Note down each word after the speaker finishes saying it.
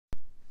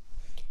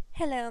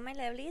Hello, my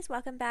lovelies.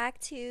 Welcome back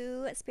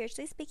to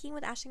Spiritually Speaking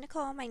with Ashley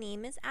Nicole. My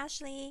name is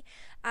Ashley.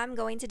 I'm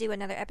going to do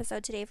another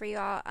episode today for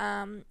y'all.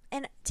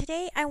 And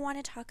today I want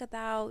to talk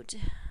about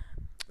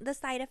the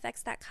side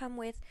effects that come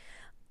with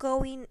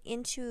going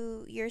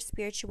into your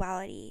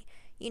spirituality.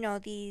 You know,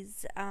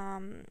 these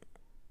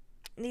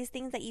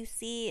things that you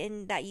see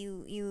and that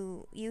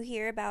you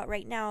hear about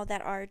right now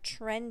that are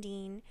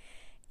trending.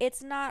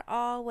 It's not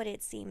all what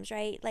it seems,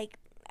 right? Like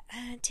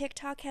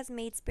TikTok has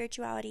made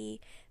spirituality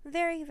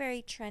very,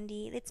 very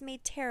trendy. It's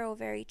made tarot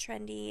very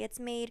trendy. It's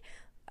made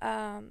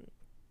um,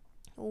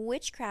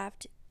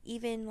 witchcraft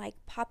even like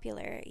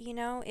popular.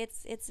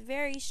 It's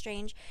very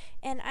strange.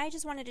 And I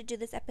just wanted to do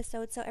this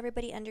episode so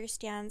everybody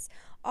understands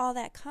all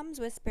that comes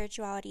with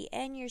spirituality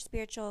and your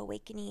spiritual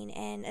awakening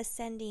and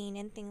ascending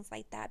and things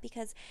like that,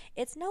 because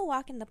it's no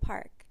walk in the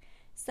park.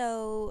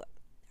 So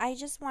I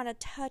just want to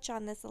touch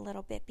on this a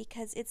little bit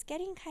because it's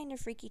getting kind of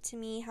freaky to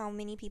me how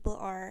many people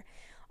are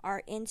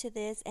into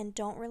this and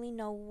don't really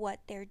know what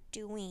they're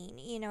doing.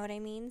 You know what I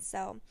mean?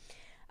 So,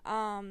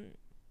 um,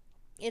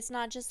 it's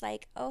not just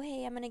like, oh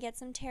hey, I'm gonna get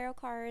some tarot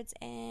cards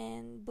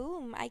and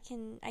boom, I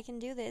can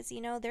do this.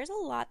 There's a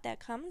lot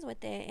that comes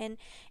with it, and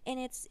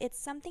it's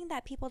something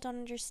that people don't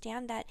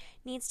understand that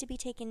needs to be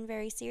taken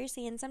very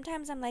seriously. And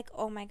sometimes I'm like,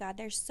 oh my god,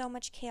 there's so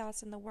much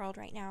chaos in the world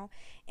right now,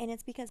 and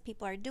it's because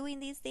people are doing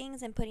these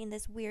things and putting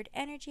this weird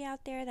energy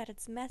out there that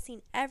it's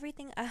messing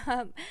everything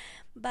up.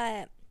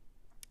 But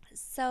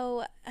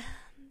so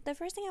the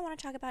first thing I want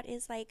to talk about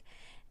is like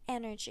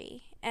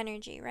energy,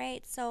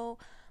 right? So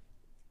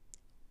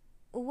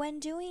when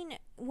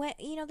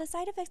the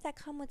side effects that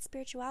come with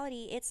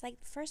spirituality, it's like,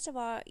 first of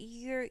all,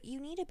 you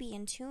need to be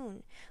in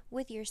tune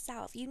with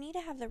yourself. You need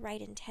to have the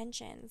right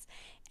intentions.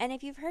 And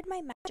if you've heard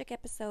my magic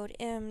episode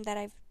that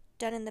I've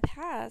done in the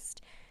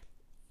past,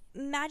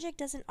 magic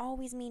doesn't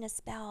always mean a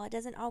spell. It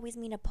doesn't always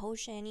mean a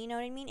potion. You know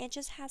what I mean? It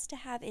just has to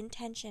have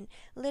intention.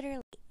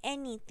 Literally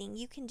anything.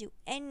 You can do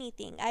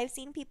anything. I've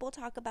seen people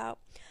talk about,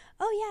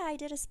 oh yeah, I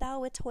did a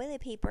spell with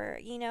toilet paper.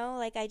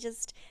 Like I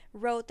just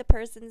wrote the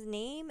person's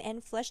name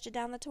and flushed it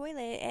down the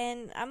toilet.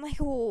 And I'm like,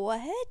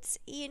 what?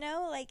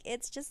 Like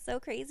it's just so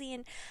crazy.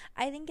 And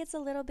I think it's a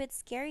little bit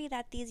scary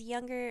that this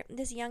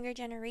younger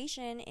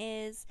generation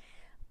is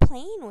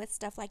playing with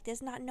stuff like this,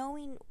 not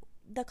knowing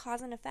the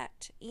cause and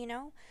effect.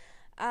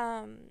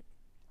 um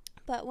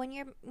but when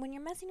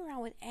you're messing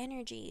around with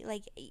energy,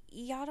 like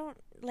y'all don't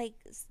like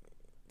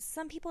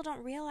some people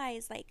don't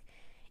realize, like,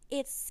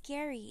 it's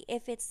scary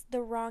if it's the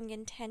wrong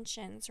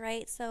intentions,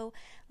 right? So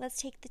let's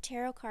take the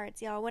tarot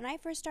cards, y'all. When I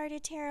first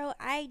started tarot,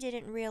 I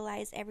didn't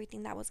realize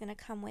everything that was going to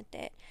come with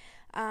it.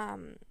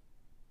 um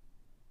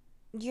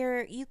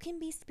you can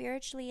be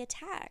spiritually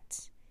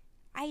attacked.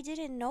 I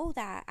didn't know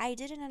that. I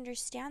didn't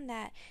understand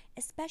that.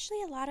 Especially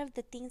a lot of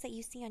the things that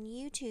you see on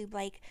YouTube,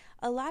 like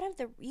a lot of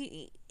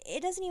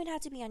it doesn't even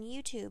have to be on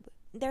YouTube.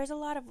 There's a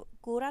lot of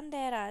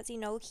curanderas,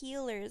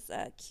 healers,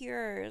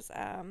 cures,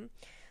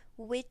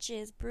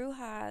 witches,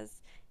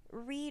 brujas,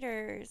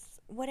 readers,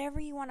 whatever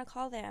you want to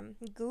call them,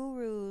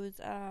 gurus.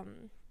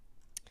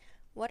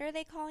 What are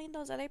they calling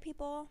those other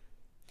people?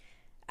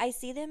 I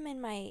see them in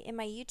my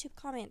YouTube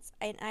comments,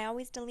 and I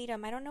always delete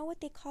them. I don't know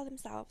what they call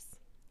themselves.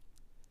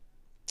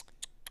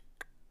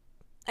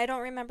 I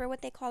don't remember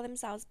what they call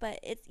themselves, but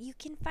you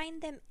can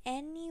find them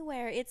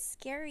anywhere. It's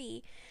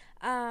scary.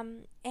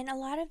 And a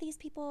lot of these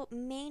people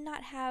may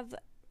not have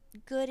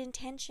good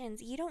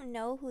intentions. You don't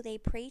know who they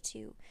pray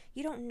to.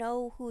 You don't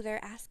know who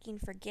they're asking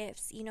for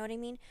gifts. You know what I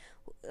mean?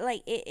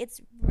 Like it's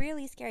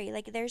really scary.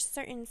 Like there's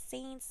certain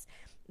saints,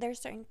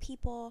 there's certain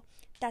people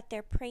that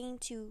they're praying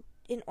to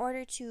in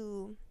order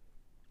to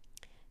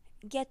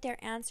get their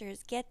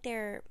answers, get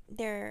their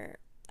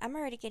I'm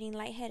already getting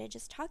lightheaded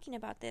just talking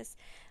about this.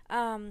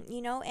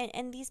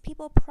 And these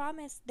people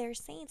promise their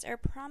saints or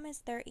promise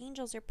their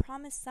angels or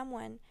promise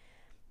someone,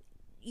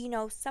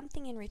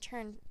 something in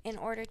return in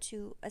order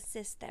to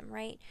assist them,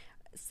 right?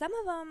 Some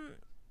of them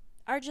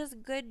are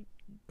just good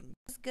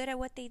at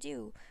what they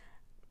do.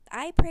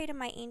 I pray to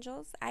my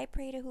angels. I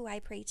pray to who I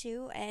pray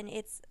to, and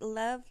it's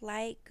love,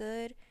 light,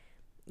 good,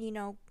 you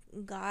know,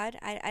 God.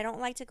 I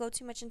don't like to go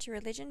too much into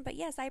religion, but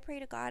yes, I pray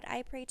to God.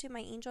 I pray to my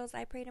angels.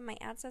 I pray to my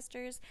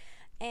ancestors,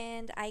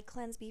 and I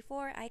cleanse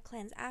before, I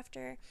cleanse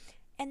after.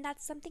 And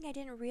that's something I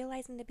didn't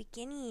realize in the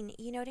beginning.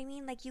 You know what I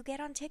mean? Like you get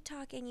on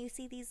TikTok and you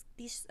see these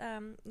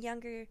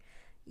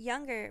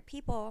younger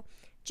people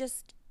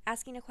just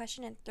asking a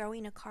question and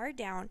throwing a card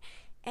down.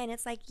 And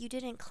it's like, you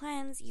didn't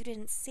cleanse, you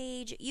didn't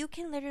sage. You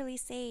can literally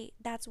say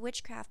that's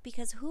witchcraft,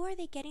 because who are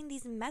they getting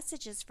these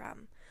messages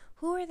from?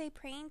 Who are they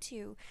praying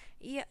to?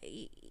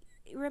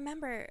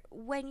 Remember,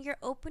 when you're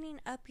opening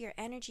up your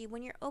energy,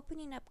 when you're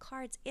opening up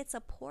cards, it's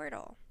a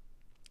portal.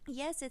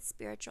 Yes, it's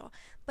spiritual,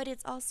 but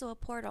it's also a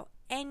portal.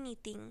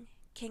 Anything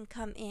can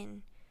come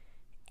in.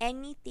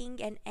 Anything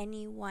and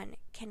anyone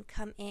can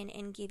come in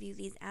and give you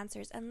these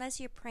answers, unless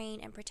you're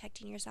praying and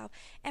protecting yourself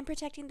and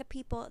protecting the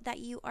people that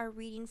you are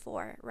reading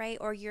for, right?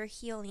 Or you're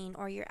healing,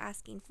 or you're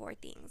asking for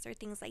things or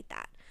things like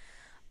that.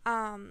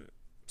 Um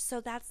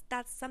So that's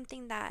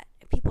something that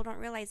people don't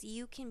realize.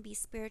 You can be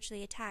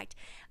spiritually attacked.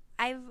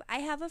 I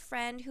have a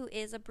friend who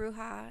is a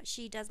bruja.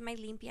 She does my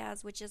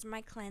limpias, which is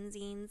my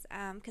cleansings,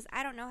 because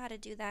I don't know how to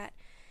do that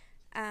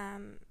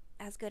um,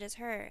 as good as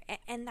her.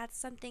 And that's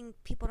something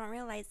people don't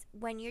realize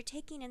when you're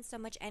taking in so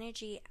much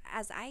energy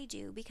as I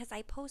do, because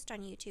I post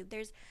on YouTube.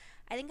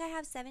 I think I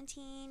have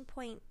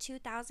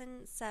 17.2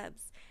 thousand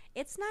subs.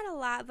 It's not a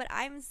lot, but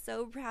I'm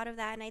so proud of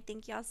that, and I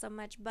thank y'all so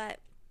much. But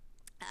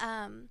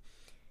um,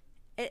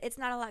 it's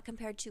not a lot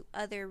compared to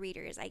other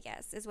readers, I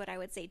guess, is what I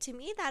would say. To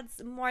me,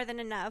 that's more than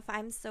enough.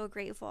 I'm so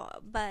grateful.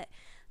 But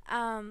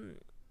um,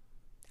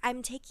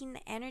 I'm taking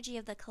the energy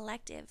of the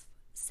collective.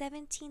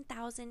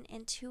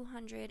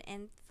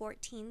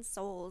 17,214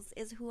 souls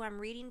is who I'm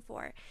reading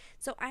for.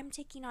 So I'm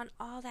taking on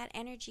all that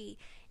energy.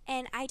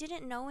 And I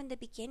didn't know in the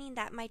beginning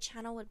that my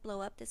channel would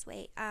blow up this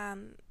way.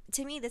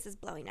 To me, this is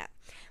blowing up.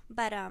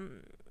 But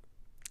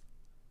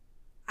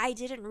I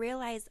didn't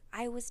realize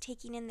I was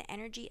taking in the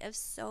energy of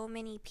so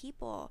many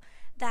people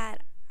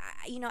that,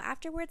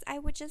 afterwards I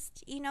would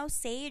just,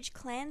 sage,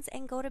 cleanse,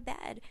 and go to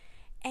bed.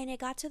 And it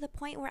got to the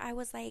point where I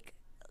was like,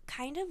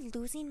 kind of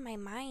losing my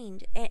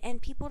mind.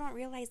 And people don't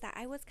realize that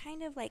I was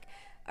kind of like,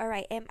 all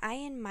right, am I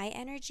in my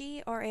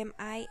energy or am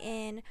I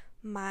in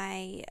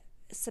my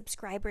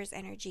subscribers'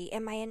 energy?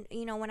 Am I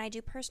in, when I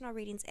do personal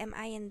readings, am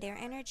I in their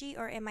energy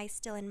or am I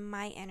still in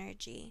my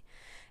energy?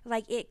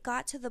 Like, it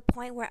got to the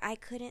point where I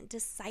couldn't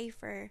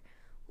decipher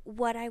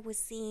what I was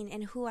seeing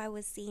and who I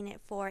was seeing it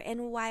for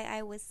and why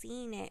I was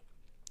seeing it.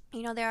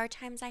 There are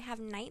times I have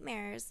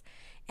nightmares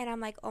and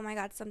I'm like, oh my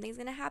God, something's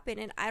going to happen.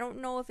 And I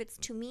don't know if it's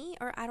to me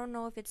or I don't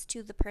know if it's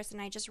to the person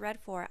I just read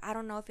for. I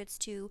don't know if it's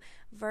to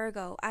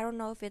Virgo. I don't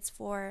know if it's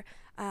for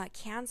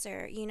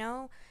Cancer.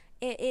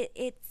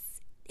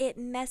 It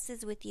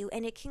messes with you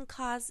and it can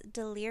cause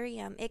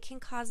delirium. It can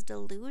cause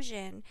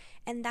delusion.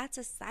 And that's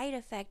a side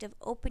effect of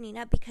opening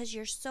up because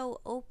you're so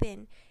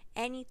open.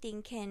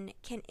 Anything can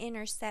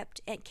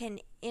intercept and can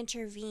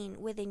intervene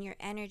within your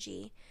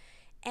energy.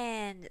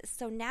 And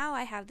so now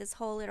I have this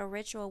whole little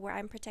ritual where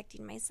I'm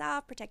protecting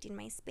myself, protecting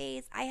my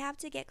space. I have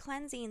to get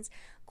cleansings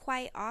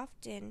quite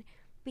often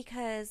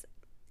because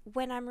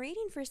when I'm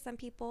reading for some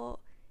people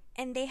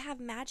and they have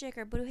magic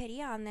or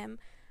brujeria on them,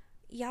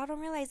 y'all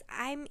don't realize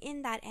I'm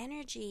in that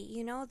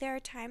energy. There are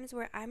times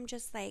where I'm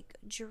just like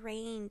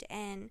drained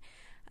and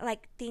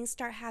like things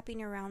start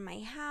happening around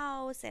my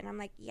house and I'm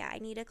like, yeah, I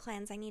need to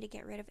cleanse. I need to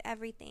get rid of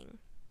everything.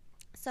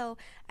 So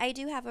I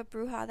do have a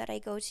bruja that I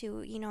go to,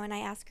 and I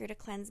ask her to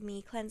cleanse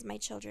me, cleanse my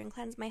children,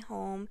 cleanse my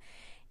home.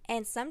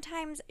 And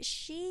sometimes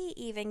she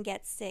even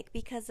gets sick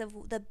because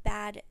of the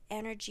bad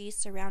energy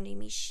surrounding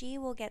me. She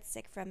will get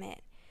sick from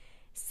it.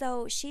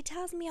 So she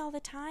tells me all the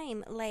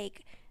time,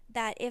 like,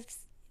 that if,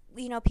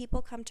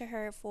 people come to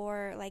her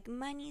for, like,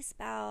 money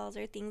spells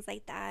or things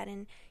like that.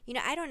 And,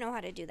 I don't know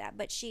how to do that,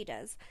 but she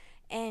does.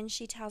 And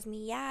she tells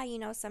me, yeah,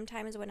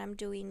 sometimes when I'm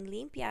doing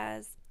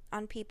limpias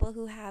on people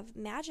who have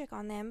magic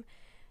on them,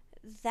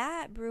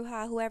 that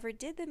bruja, whoever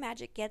did the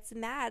magic, gets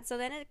mad. So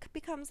then it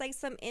becomes like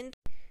some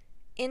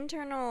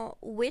internal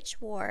witch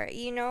war,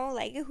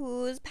 like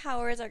whose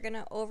powers are going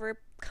to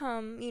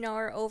overcome,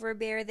 or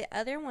overbear the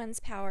other one's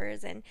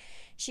powers. And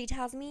she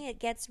tells me it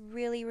gets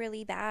really,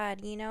 really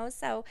bad,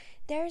 So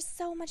there's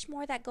so much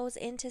more that goes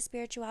into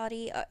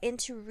spirituality,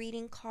 into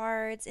reading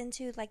cards,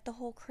 into like the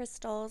whole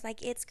crystals.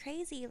 Like, it's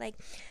crazy. Like,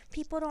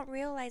 people don't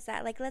realize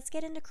that. Like, let's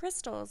get into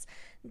crystals.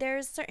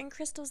 There's certain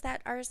crystals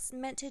that are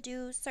meant to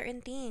do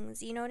certain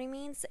things, you know what I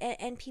mean?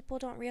 And people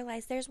don't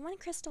realize there's one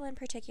crystal in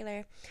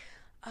particular.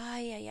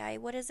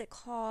 What is it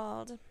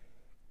called?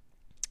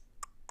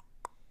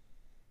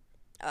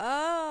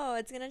 Oh,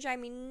 it's gonna drive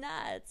me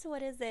nuts.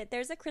 What is it?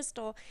 There's a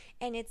crystal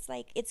and it's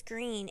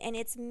green and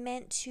it's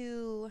meant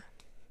to,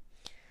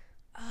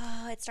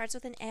 it starts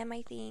with an M,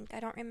 I think. I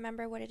don't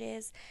remember what it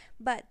is.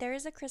 But there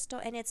is a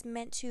crystal and it's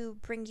meant to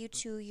bring you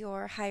to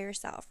your higher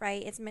self,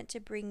 right? It's meant to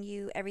bring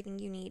you everything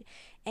you need.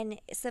 And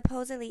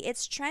supposedly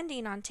it's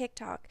trending on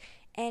TikTok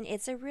and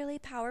it's a really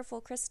powerful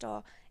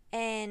crystal.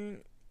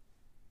 And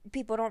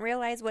people don't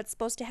realize what's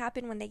supposed to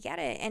happen when they get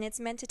it, and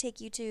it's meant to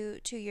take you to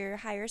your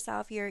higher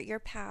self, your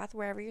path,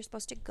 wherever you're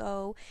supposed to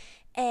go.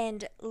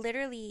 And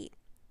literally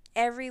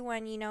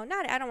everyone,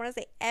 not, I don't want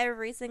to say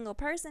every single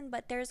person,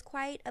 but there's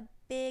quite a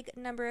big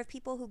number of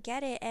people who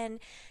get it and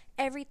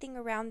everything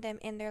around them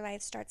in their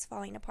life starts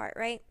falling apart,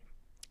 right?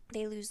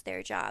 They lose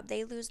their job,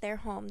 they lose their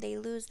home, they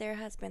lose their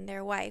husband,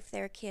 their wife,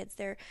 their kids,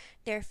 their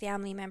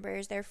family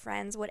members, their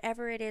friends,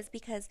 whatever it is,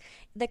 because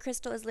the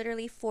crystal is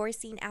literally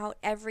forcing out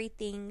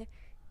everything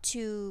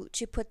to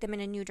put them in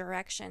a new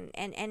direction.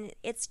 And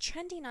it's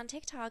trending on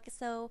TikTok,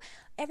 so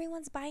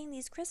everyone's buying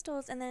these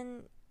crystals and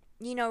then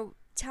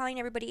telling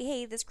everybody,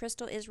 hey, this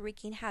crystal is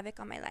wreaking havoc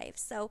on my life.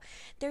 So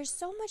there's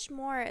so much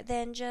more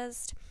than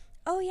just,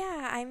 oh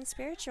yeah, I'm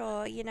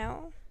spiritual.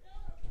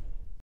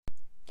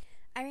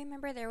 I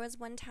remember there was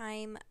one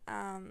time,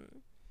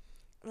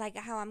 like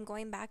how I'm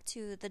going back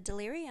to the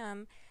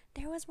delirium,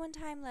 there was one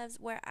time, Loves,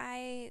 where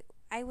I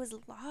was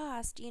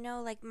lost,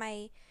 like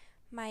my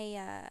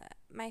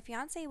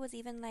fiance was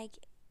even like,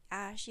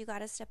 Ash, you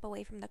gotta step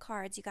away from the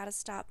cards. You gotta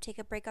stop, take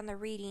a break on the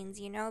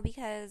readings,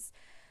 because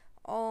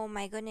oh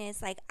my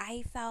goodness, like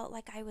I felt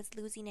like I was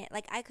losing it.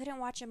 Like I couldn't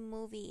watch a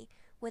movie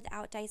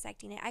without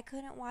dissecting it. I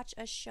couldn't watch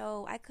a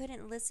show. I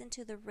couldn't listen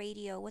to the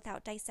radio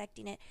without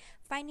dissecting it,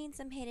 finding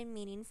some hidden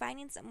meaning,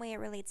 finding some way it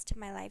relates to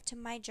my life, to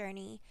my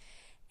journey.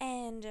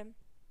 And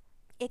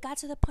it got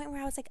to the point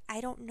where I was like, I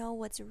don't know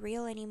what's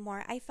real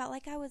anymore. I felt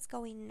like I was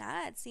going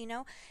nuts,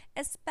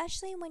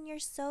 especially when you're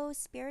so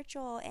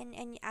spiritual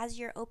and as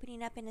you're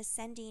opening up and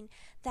ascending,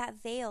 that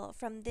veil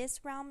from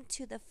this realm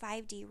to the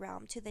 5D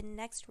realm to the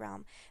next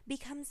realm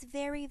becomes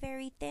very,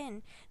 very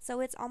thin.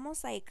 So it's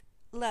almost like,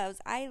 loves,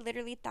 I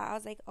literally thought, I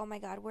was like, oh my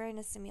God, we're in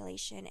a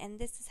simulation and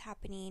this is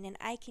happening and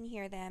I can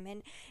hear them.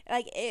 And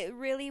like, it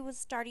really was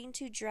starting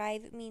to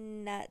drive me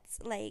nuts.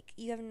 Like,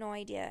 you have no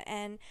idea.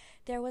 And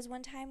there was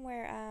one time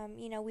where,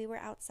 we were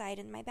outside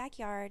in my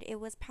backyard. It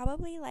was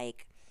probably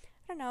like,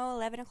 I don't know,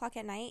 11 o'clock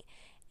at night.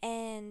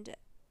 And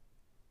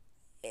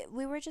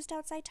we were just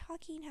outside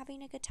talking,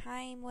 having a good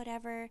time,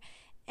 whatever.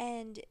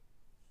 And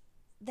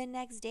the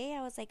next day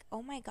I was like,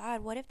 oh my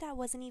God, what if that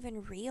wasn't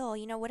even real?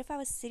 What if I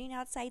was sitting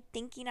outside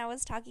thinking I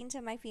was talking to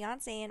my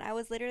fiance and I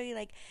was literally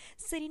like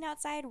sitting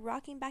outside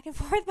rocking back and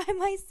forth by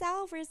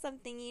myself or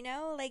something,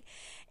 Like,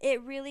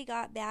 it really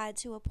got bad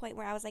to a point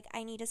where I was like,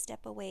 I need to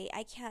step away.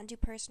 I can't do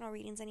personal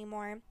readings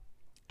anymore.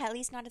 At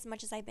least not as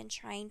much as I've been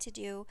trying to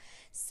do.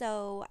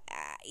 So,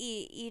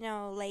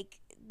 like,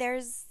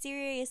 there's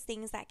serious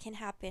things that can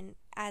happen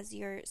as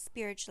you're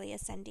spiritually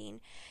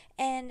ascending.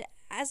 And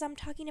as I'm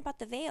talking about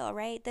the veil,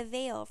 right? The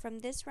veil from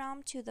this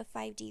realm to the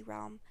 5D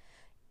realm,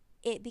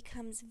 it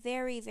becomes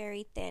very,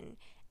 very thin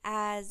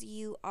as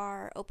you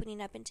are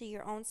opening up into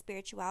your own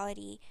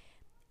spirituality.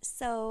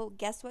 So,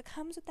 guess what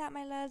comes with that,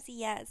 my loves?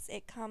 Yes,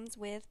 it comes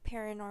with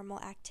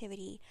paranormal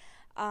activity.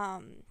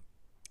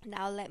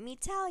 Now, let me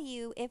tell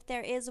you, if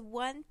there is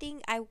one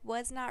thing I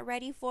was not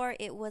ready for,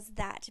 it was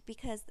that,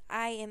 because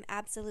I am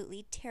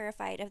absolutely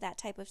terrified of that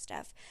type of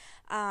stuff.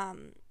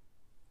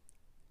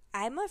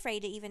 I'm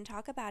afraid to even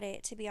talk about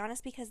it, to be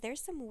honest, because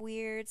there's some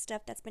weird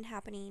stuff that's been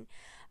happening.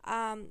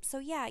 So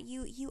yeah,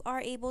 you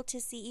are able to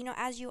see,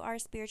 as you are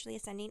spiritually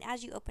ascending,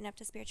 as you open up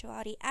to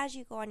spirituality, as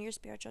you go on your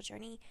spiritual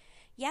journey,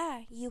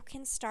 yeah, you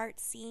can start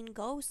seeing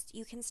ghosts,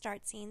 you can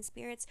start seeing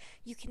spirits,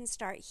 you can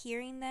start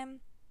hearing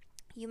them.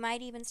 You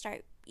might even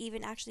start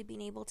actually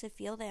being able to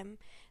feel them.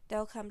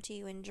 They'll come to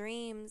you in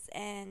dreams,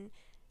 and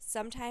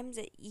sometimes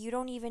you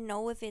don't even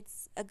know if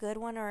it's a good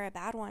one or a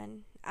bad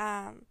one.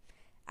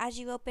 As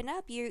you open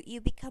up,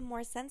 you become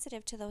more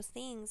sensitive to those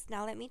things.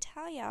 Now, let me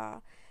tell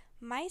y'all,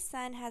 my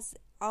son has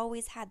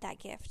always had that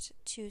gift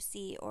to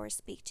see or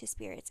speak to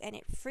spirits, and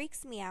it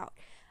freaks me out.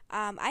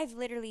 I've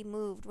literally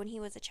moved when he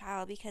was a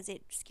child because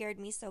it scared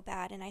me so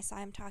bad, and I saw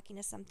him talking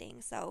to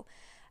something. So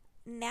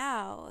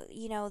now,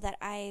 that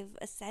I've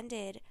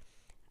ascended,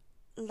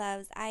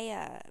 loves,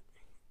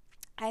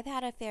 I've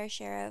had a fair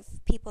share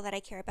of people that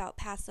I care about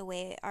pass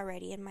away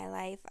already in my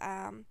life,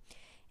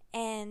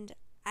 and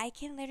I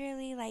can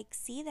literally like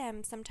see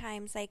them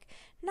sometimes, like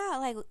not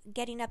like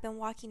getting up and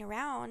walking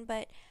around,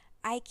 but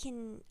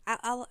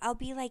I'll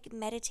be like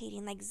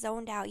meditating, like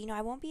zoned out.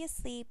 I won't be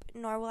asleep,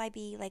 nor will I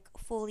be like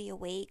fully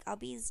awake. I'll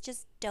be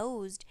just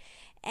dozed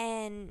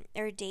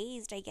or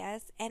dazed, I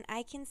guess, and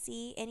I can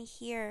see and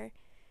hear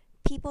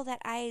people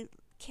that I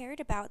cared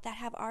about that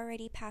have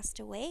already passed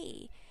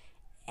away.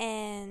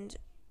 And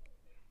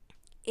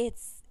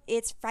it's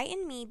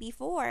frightened me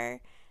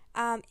before,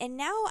 and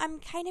now I'm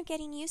kind of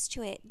getting used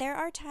to it. There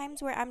are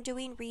times where I'm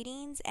doing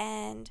readings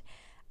and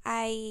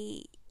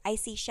I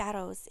see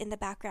shadows in the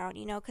background,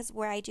 because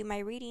where I do my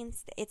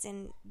readings, it's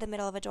in the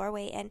middle of a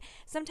doorway, and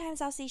sometimes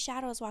I'll see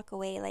shadows walk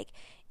away. Like,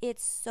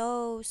 it's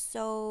so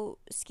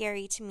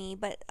scary to me,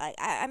 but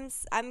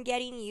I'm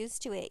getting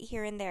used to it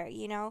here and there,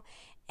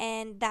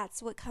 and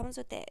that's what comes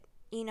with it.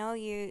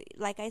 You,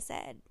 like I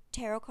said,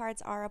 tarot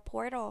cards are a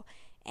portal,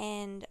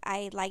 and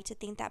I like to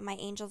think that my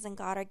angels and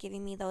God are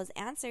giving me those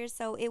answers,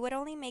 so it would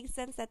only make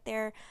sense that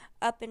they're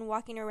up and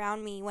walking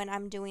around me when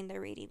I'm doing the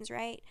readings,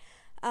 right?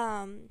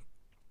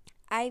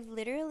 I've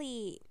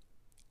literally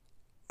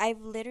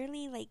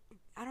like,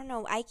 I don't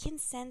know, I can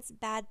sense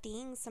bad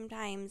things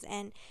sometimes,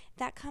 and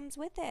that comes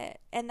with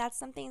it, and that's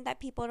something that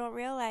people don't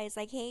realize.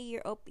 Like, hey,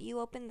 you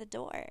open the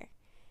door,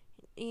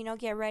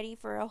 get ready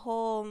for a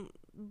whole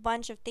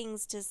bunch of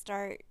things to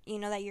start,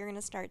 that you're going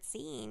to start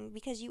seeing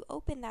because you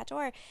open that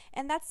door.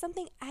 And that's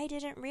something I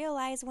didn't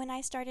realize when I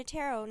started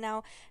tarot.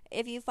 Now,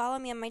 if you follow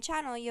me on my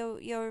channel,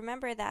 you'll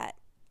remember that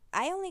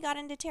I only got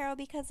into tarot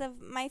because of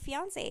my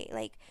fiance.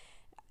 Like,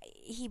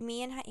 he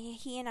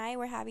and I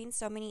were having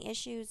so many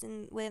issues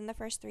within the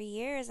first 3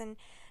 years, and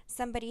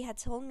somebody had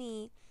told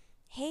me,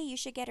 hey, you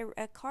should get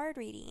a card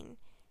reading.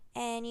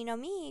 And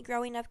me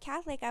growing up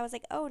Catholic, I was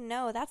like, oh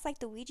no, that's like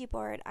the Ouija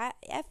board.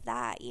 F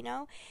that,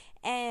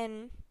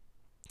 and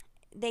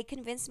they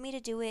convinced me to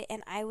do it,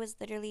 and I was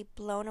literally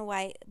blown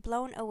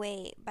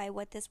away by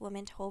what this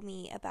woman told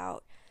me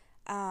about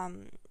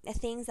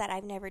things that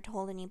I've never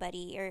told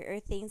anybody, or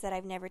things that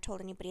I've never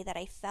told anybody that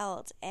I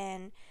felt.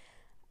 And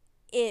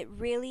it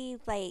really,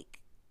 like,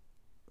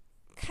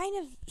 kind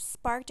of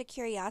sparked a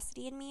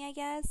curiosity in me, I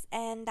guess,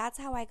 and that's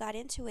how I got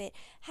into it.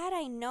 Had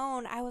I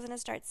known I was going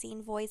to start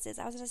seeing voices,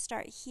 I was going to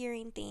start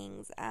hearing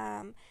things,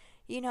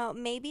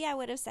 maybe I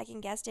would have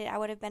second guessed it. I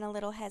would have been a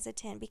little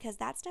hesitant because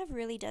that stuff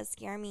really does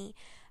scare me.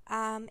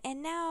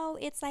 And now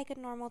it's like a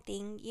normal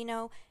thing,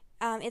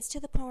 it's to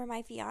the point where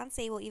my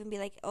fiance will even be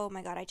like, "Oh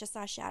my God, I just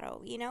saw a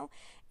shadow,"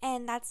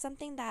 and that's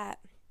something that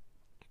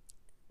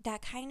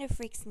kind of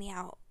freaks me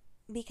out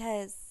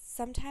because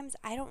sometimes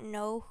I don't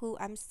know who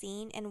I'm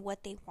seeing and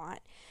what they want.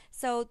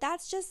 So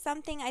that's just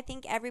something I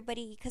think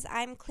everybody, because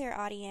I'm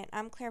clairaudient,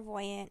 I'm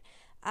clairvoyant,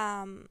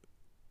 um,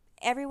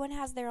 everyone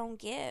has their own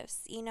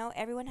gifts,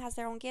 everyone has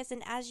their own gifts.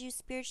 And as you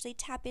spiritually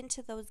tap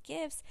into those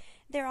gifts,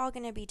 they're all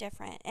going to be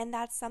different. And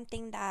that's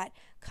something that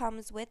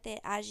comes with it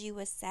as you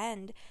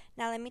ascend.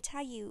 Now, let me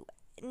tell you,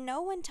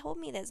 no one told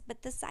me this,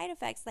 but the side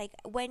effects, like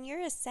when you're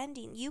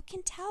ascending, you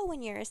can tell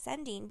when you're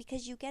ascending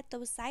because you get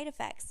those side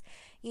effects.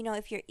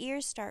 If your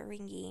ears start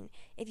ringing,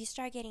 if you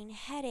start getting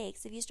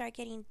headaches, if you start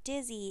getting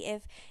dizzy,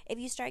 if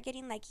you start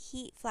getting like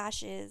heat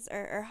flashes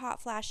or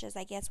hot flashes,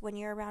 I guess, when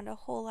you're around a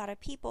whole lot of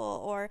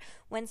people, or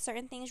when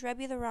certain things rub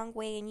you the wrong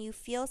way and you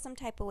feel some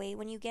type of way,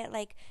 when you get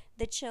like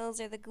the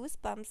chills or the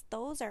goosebumps,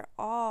 those are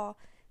all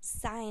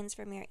signs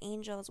from your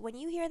angels. When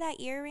you hear that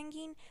ear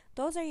ringing,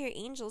 those are your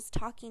angels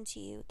talking to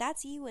you.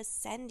 That's you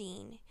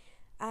ascending.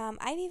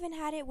 I've even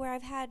had it where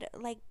I've had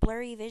like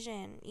blurry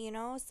vision,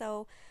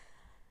 so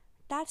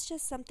that's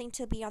just something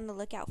to be on the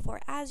lookout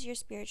for as you're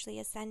spiritually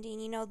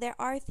ascending. There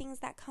are things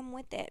that come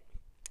with it.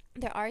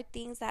 There are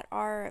things that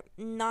are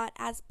not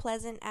as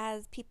pleasant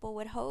as people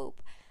would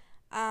hope.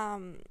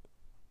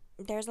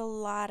 There's a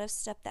lot of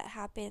stuff that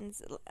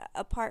happens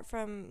apart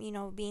from,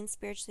 being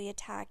spiritually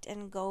attacked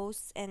and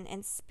ghosts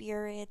and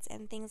spirits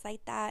and things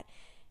like that.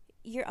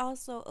 You're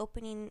also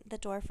opening the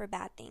door for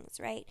bad things,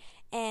 right?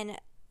 And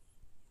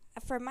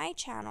for my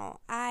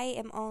channel, I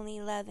am only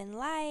love and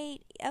light.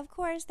 Of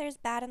course, there's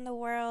bad in the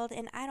world,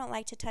 and I don't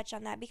like to touch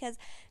on that because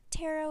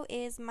tarot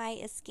is my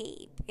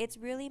escape. It's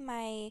really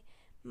my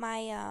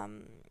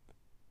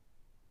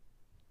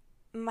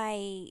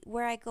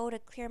where I go to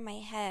clear my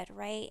head,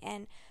 right?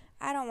 And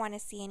I don't want to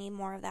see any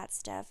more of that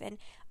stuff. And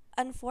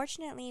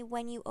unfortunately,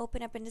 when you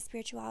open up into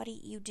spirituality,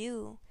 you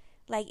do.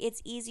 Like,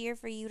 it's easier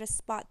for you to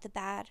spot the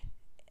bad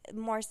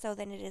more so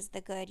than it is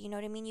the good. You know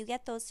what I mean? You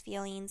get those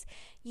feelings.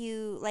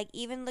 You, like,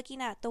 even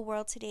looking at the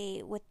world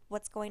today with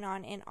what's going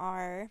on in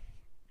our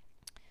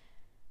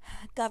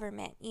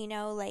government,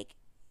 like,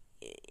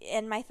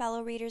 and my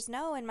fellow readers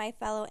know, and my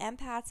fellow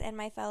empaths and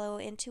my fellow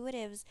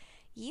intuitives,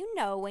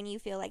 when you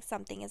feel like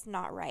something is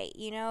not right,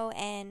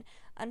 and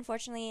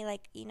unfortunately,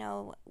 like,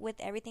 with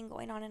everything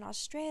going on in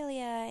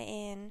Australia,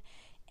 in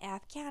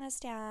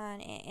Afghanistan,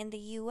 in the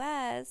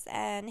US,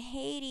 and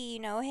Haiti,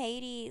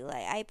 Haiti,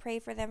 like, I pray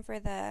for them for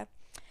the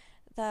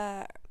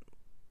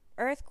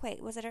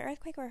earthquake. Was it an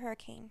earthquake or a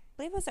hurricane? I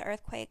believe it was an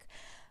earthquake.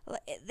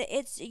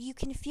 It's, you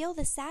can feel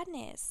the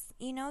sadness,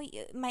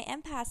 my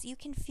empaths, you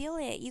can feel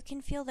it. You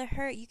can feel the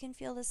hurt, you can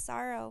feel the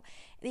sorrow,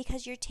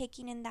 because you're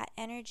taking in that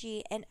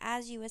energy. And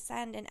as you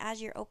ascend and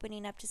as you're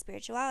opening up to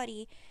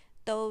spirituality,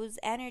 those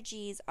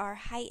energies are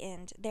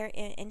heightened, they're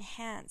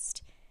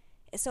enhanced.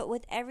 So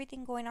with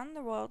everything going on in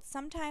the world,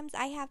 sometimes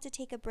I have to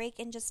take a break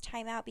and just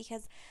time out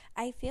because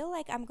I feel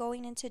like I'm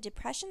going into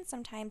depression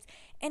sometimes,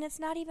 and it's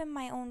not even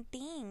my own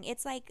thing.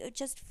 It's like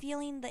just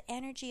feeling the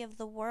energy of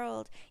the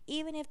world,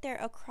 even if they're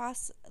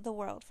across the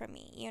world from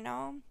me.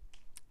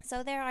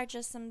 So there are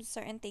just some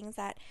certain things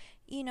that,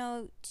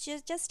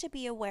 just to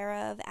be aware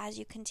of as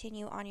you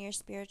continue on your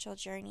spiritual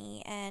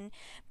journey, and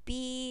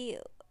be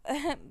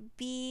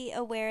be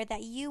aware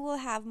that you will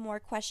have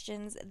more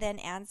questions than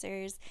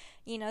answers.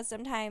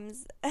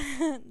 Sometimes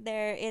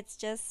it's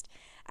just,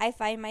 I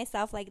find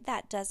myself like,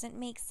 that doesn't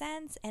make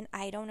sense and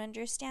I don't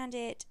understand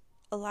it.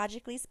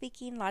 Logically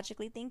speaking,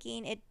 logically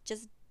thinking,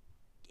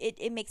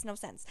 it makes no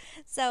sense.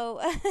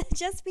 So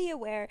just be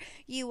aware,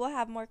 you will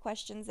have more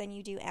questions than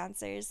you do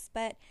answers.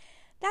 But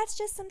that's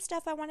just some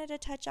stuff I wanted to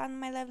touch on,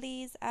 my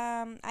lovelies.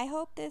 I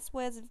hope this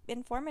was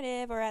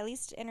informative or at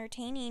least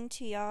entertaining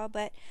to y'all,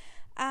 but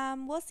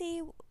we'll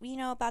see,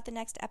 about the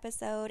next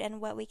episode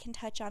and what we can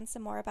touch on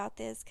some more about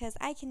this, because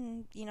I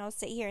can,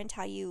 sit here and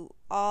tell you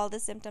all the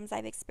symptoms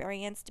I've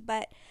experienced,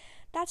 but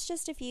that's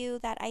just a few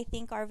that I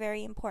think are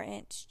very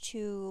important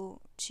to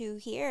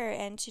hear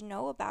and to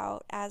know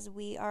about as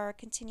we are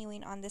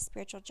continuing on this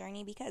spiritual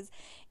journey, because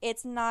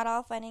it's not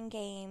all fun and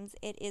games.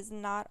 It is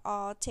not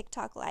all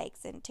TikTok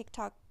likes and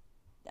TikTok,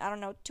 I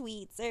don't know,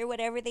 tweets or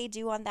whatever they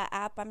do on that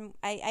app.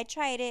 I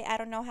tried it. I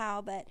don't know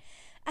how, but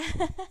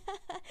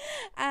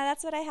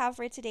that's what I have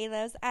for today,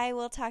 loves. I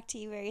will talk to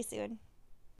you very soon.